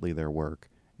 especially their work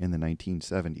in the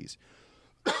 1970s.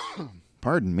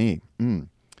 Pardon me.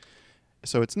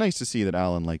 So it's nice to see that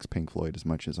Alan likes Pink Floyd as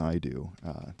much as I do.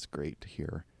 It's great to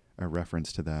hear a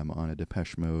reference to them on a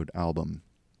Depeche Mode album.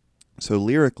 So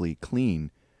lyrically, Clean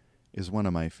is one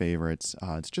of my favorites.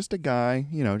 It's just a guy,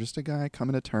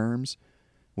 coming to terms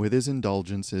with his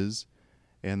indulgences.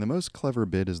 And the most clever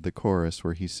bit is the chorus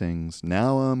where he sings,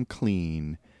 "Now I'm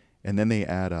clean," and then they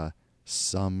add a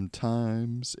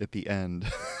 "sometimes" at the end.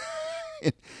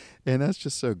 And that's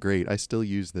just so great. I still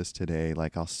use this today.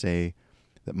 Like, I'll say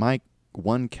that my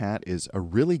one cat is a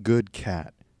really good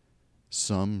cat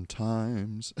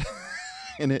sometimes.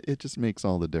 And it just makes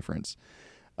all the difference.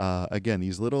 Again,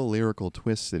 these little lyrical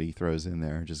twists that he throws in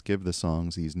there just give the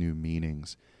songs these new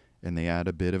meanings, and they add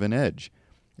a bit of an edge.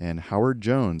 And Howard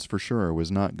Jones, for sure, was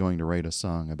not going to write a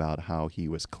song about how he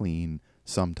was clean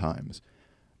sometimes.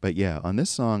 But yeah, on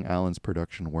this song, Alan's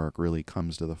production work really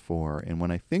comes to the fore. And when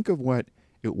I think of what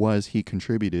it was he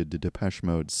contributed to Depeche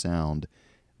Mode's sound,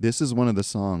 this is one of the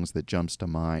songs that jumps to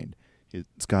mind.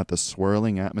 It's got the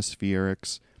swirling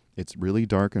atmospherics. It's really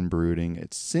dark and brooding.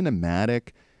 It's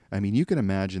cinematic. I mean, you can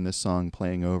imagine this song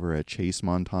playing over a chase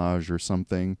montage or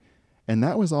something. And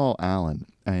that was all Alan.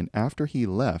 And after he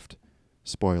left,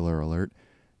 spoiler alert,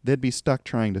 they'd be stuck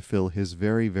trying to fill his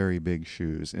very, very big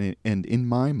shoes. And in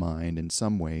my mind, in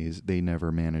some ways, they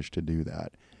never managed to do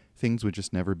that. Things would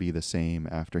just never be the same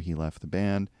after he left the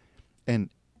band.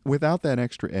 And without that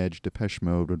extra edge, Depeche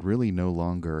Mode would really no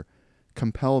longer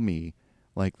compel me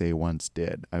like they once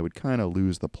did. I would kind of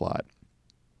lose the plot.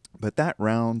 But that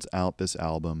rounds out this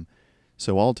album.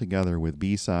 So altogether with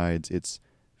B-sides, it's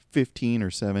 15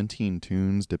 or 17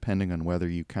 tunes, depending on whether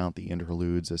you count the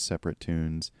interludes as separate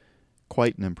tunes.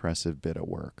 Quite an impressive bit of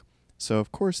work. So,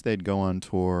 of course, they'd go on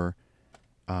tour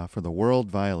for the World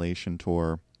Violation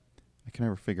Tour. I can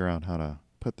never figure out how to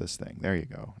put this thing. There you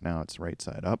go. Now it's right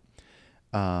side up.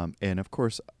 And, of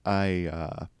course,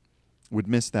 I would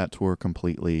miss that tour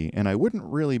completely, and I wouldn't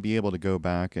really be able to go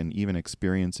back and even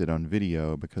experience it on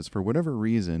video because for whatever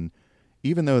reason,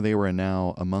 even though they were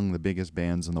now among the biggest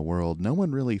bands in the world, no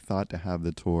one really thought to have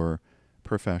the tour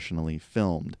professionally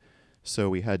filmed. So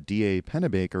we had D.A.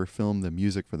 Pennebaker film the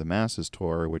Music for the Masses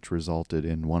tour, which resulted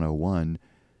in 101,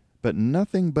 but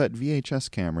nothing but VHS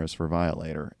cameras for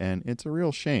Violator. And it's a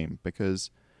real shame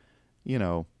because, you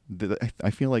know,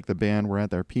 I feel like the band were at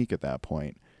their peak at that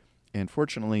point. And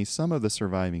fortunately, some of the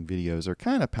surviving videos are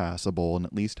kind of passable and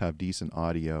at least have decent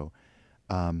audio.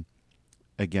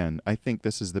 Again, I think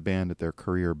this is the band at their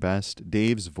career best.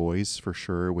 Dave's voice, for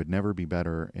sure, would never be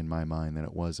better in my mind than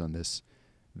it was on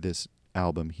this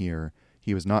album here.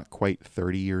 He was not quite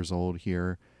 30 years old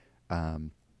here.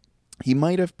 He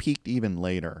might have peaked even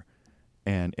later.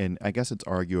 And I guess it's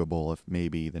arguable if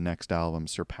maybe the next album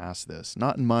surpassed this.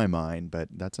 Not in my mind, but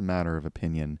that's a matter of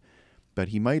opinion. But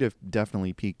he might have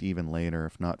definitely peaked even later,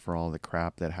 if not for all the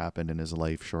crap that happened in his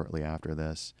life shortly after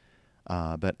this.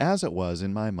 But as it was,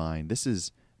 in my mind, this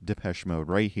is Depeche Mode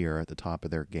right here at the top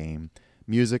of their game.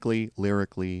 Musically,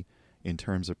 lyrically, in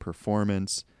terms of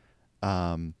performance.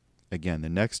 Again, the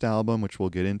next album, which we'll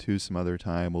get into some other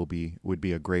time, would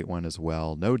be a great one as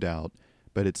well, no doubt.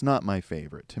 But it's not my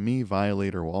favorite. To me,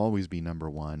 Violator will always be number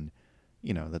one.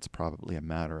 You know, that's probably a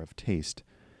matter of taste.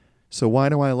 So why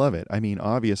do I love it? I mean,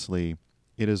 obviously,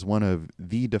 it is one of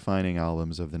the defining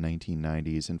albums of the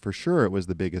 1990s, and for sure it was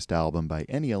the biggest album by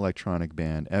any electronic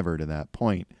band ever to that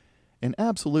point, and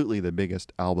absolutely the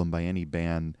biggest album by any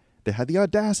band that had the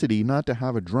audacity not to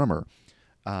have a drummer.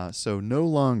 So no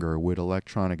longer would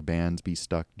electronic bands be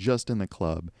stuck just in the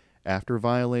club. After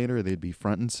Violator, they'd be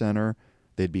front and center.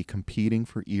 They'd be competing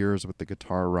for ears with the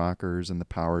guitar rockers and the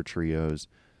power trios.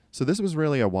 So this was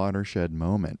really a watershed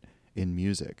moment in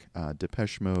music.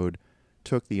 Depeche Mode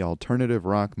took the alternative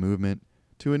rock movement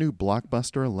to a new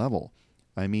blockbuster level.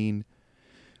 I mean,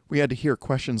 we had to hear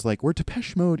questions like, were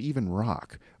Depeche Mode even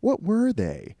rock? What were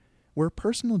they? Were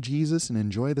Personal Jesus and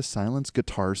Enjoy the Silence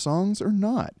guitar songs or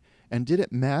not? And did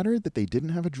it matter that they didn't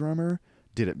have a drummer?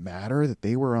 Did it matter that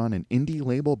they were on an indie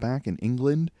label back in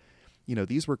England? You know,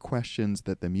 these were questions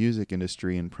that the music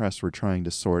industry and press were trying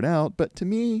to sort out, but to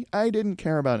me, I didn't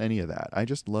care about any of that. I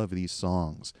just love these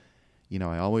songs. You know,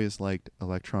 I always liked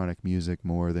electronic music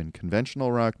more than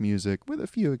conventional rock music, with a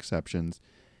few exceptions.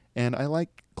 And I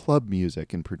like club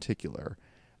music in particular.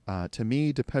 To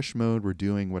me, Depeche Mode were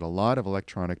doing what a lot of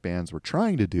electronic bands were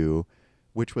trying to do,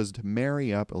 which was to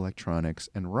marry up electronics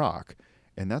and rock.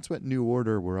 And that's what New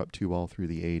Order were up to all through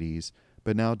the 80s.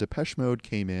 But now Depeche Mode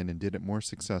came in and did it more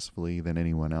successfully than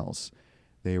anyone else.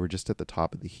 They were just at the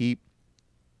top of the heap.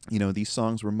 You know, these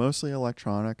songs were mostly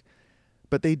electronic,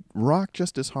 but they rocked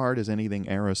just as hard as anything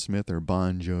Aerosmith or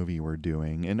Bon Jovi were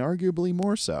doing, and arguably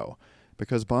more so,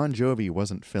 because Bon Jovi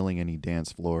wasn't filling any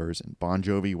dance floors, and Bon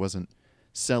Jovi wasn't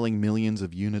selling millions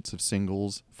of units of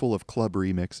singles full of club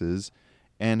remixes,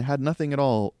 and had nothing at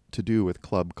all to do with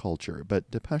club culture. But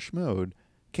Depeche Mode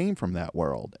came from that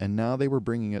world, and now they were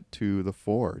bringing it to the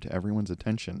fore, to everyone's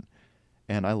attention.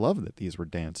 And I love that these were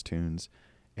dance tunes,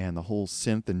 and the whole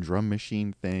synth and drum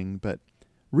machine thing, but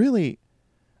really,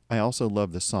 I also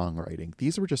love the songwriting.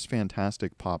 These were just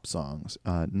fantastic pop songs,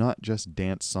 not just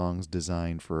dance songs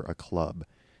designed for a club.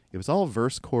 It was all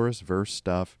verse, chorus, verse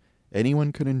stuff.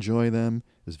 Anyone could enjoy them.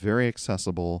 It was very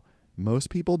accessible. Most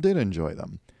people did enjoy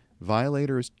them.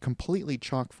 Violator is completely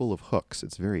chock full of hooks.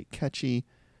 It's very catchy,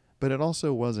 but it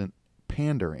also wasn't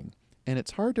pandering. And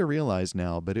it's hard to realize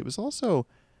now, but it was also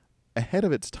ahead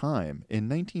of its time. In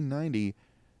 1990,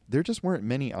 there just weren't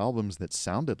many albums that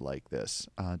sounded like this.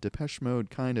 Depeche Mode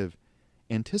kind of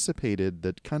anticipated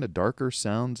the kind of darker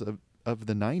sounds of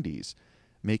the 90s,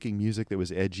 making music that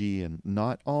was edgy and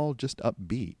not all just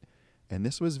upbeat. And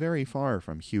this was very far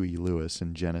from Huey Lewis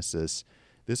and Genesis.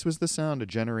 This was the sound of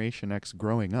Generation X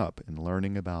growing up and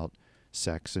learning about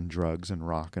sex and drugs and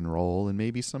rock and roll and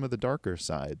maybe some of the darker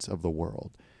sides of the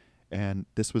world. And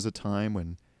this was a time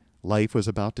when Life was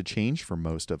about to change for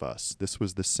most of us. This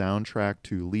was the soundtrack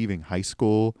to leaving high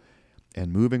school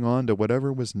and moving on to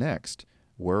whatever was next.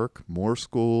 Work, more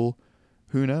school,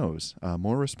 who knows,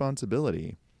 more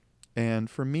responsibility. And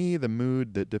for me, the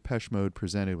mood that Depeche Mode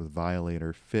presented with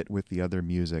Violator fit with the other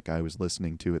music I was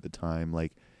listening to at the time,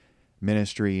 like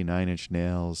Ministry, Nine Inch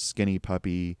Nails, Skinny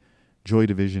Puppy, Joy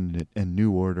Division and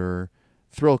New Order,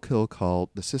 Thrill Kill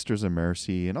Cult, The Sisters of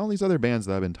Mercy, and all these other bands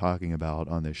that I've been talking about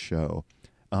on this show,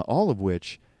 all of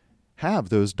which have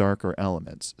those darker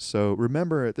elements. So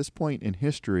remember, at this point in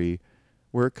history,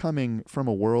 we're coming from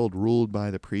a world ruled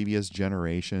by the previous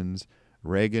generations,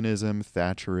 Reaganism,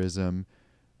 Thatcherism,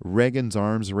 Reagan's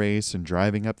arms race and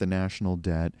driving up the national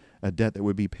debt, a debt that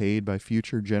would be paid by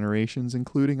future generations,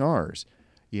 including ours.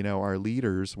 You know, our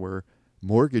leaders were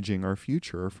mortgaging our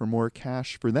future for more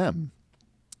cash for them.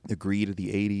 The greed of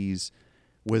the 80s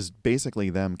was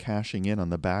basically them cashing in on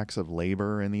the backs of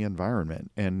labor and the environment.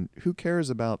 And who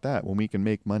cares about that when we can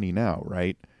make money now,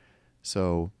 right?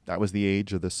 So that was the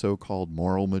age of the so-called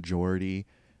moral majority,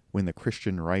 when the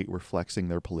Christian right were flexing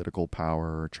their political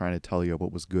power or trying to tell you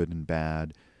what was good and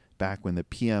bad. Back when the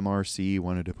PMRC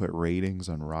wanted to put ratings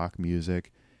on rock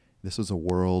music. This was a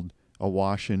world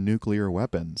awash in nuclear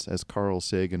weapons. As Carl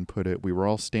Sagan put it, we were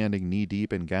all standing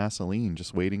knee-deep in gasoline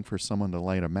just waiting for someone to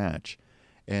light a match.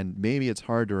 And maybe it's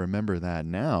hard to remember that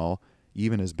now,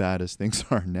 even as bad as things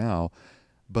are now,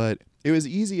 but it was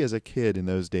easy as a kid in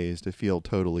those days to feel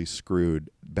totally screwed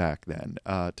back then,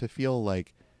 to feel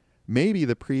like maybe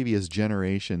the previous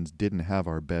generations didn't have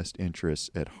our best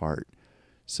interests at heart.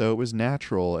 So it was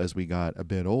natural as we got a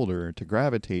bit older to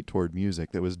gravitate toward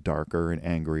music that was darker and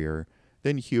angrier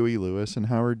than Huey Lewis and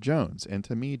Howard Jones. And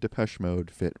to me, Depeche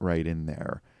Mode fit right in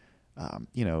there.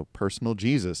 Personal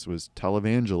Jesus was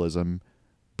televangelism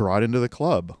brought into the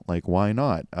club. Like, why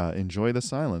not? Enjoy the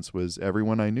Silence was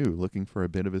everyone I knew looking for a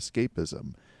bit of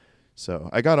escapism. So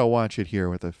I got to watch it here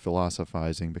with the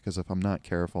philosophizing, because if I'm not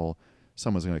careful,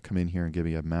 someone's going to come in here and give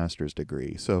me a master's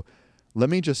degree. So let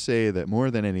me just say that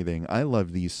more than anything, I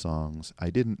love these songs. I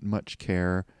didn't much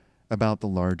care about the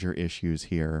larger issues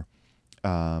here,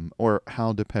 or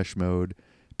how Depeche Mode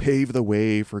paved the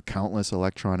way for countless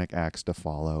electronic acts to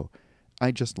follow.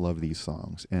 I just love these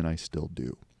songs, and I still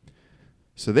do.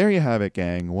 So there you have it,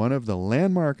 gang. One of the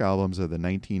landmark albums of the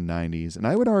 1990s, and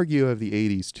I would argue of the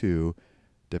 80s too,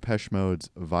 Depeche Mode's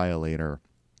Violator.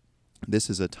 This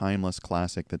is a timeless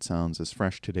classic that sounds as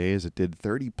fresh today as it did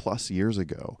 30 plus years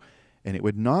ago. And it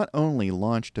would not only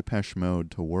launch Depeche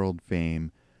Mode to world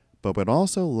fame, but would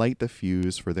also light the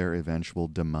fuse for their eventual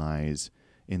demise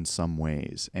in some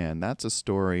ways. And that's a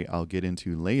story I'll get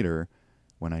into later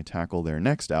when I tackle their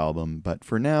next album. But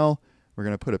for now, we're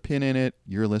going to put a pin in it.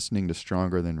 You're listening to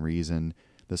Stronger Than Reason,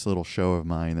 this little show of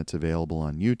mine that's available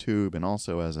on YouTube and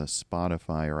also as a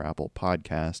Spotify or Apple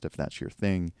podcast, if that's your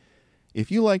thing.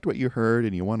 If you liked what you heard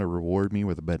and you want to reward me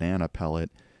with a banana pellet,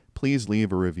 please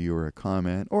leave a review or a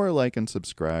comment, or like and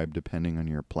subscribe, depending on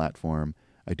your platform.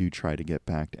 I do try to get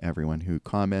back to everyone who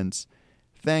comments.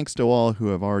 Thanks to all who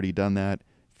have already done that.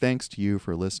 Thanks to you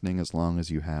for listening as long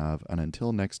as you have. And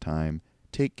until next time,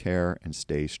 take care and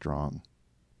stay strong.